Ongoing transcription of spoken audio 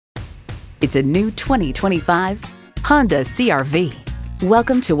It's a new 2025 Honda CR-V.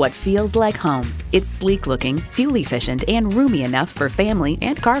 Welcome to what feels like home. It's sleek-looking, fuel-efficient, and roomy enough for family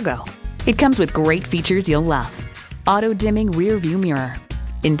and cargo. It comes with great features you'll love. Auto-dimming rear-view mirror,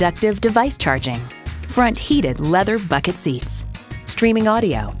 inductive device charging, front heated leather bucket seats, streaming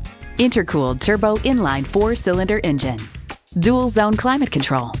audio, intercooled turbo inline 4-cylinder engine, dual-zone climate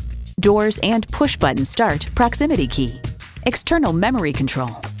control, doors and push-button start proximity key, external memory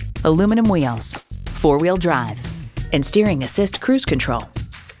control, aluminum wheels, 4-wheel drive, and steering assist cruise control.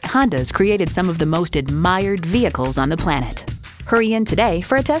 Honda's created some of the most admired vehicles on the planet. Hurry in today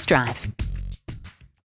for a test drive.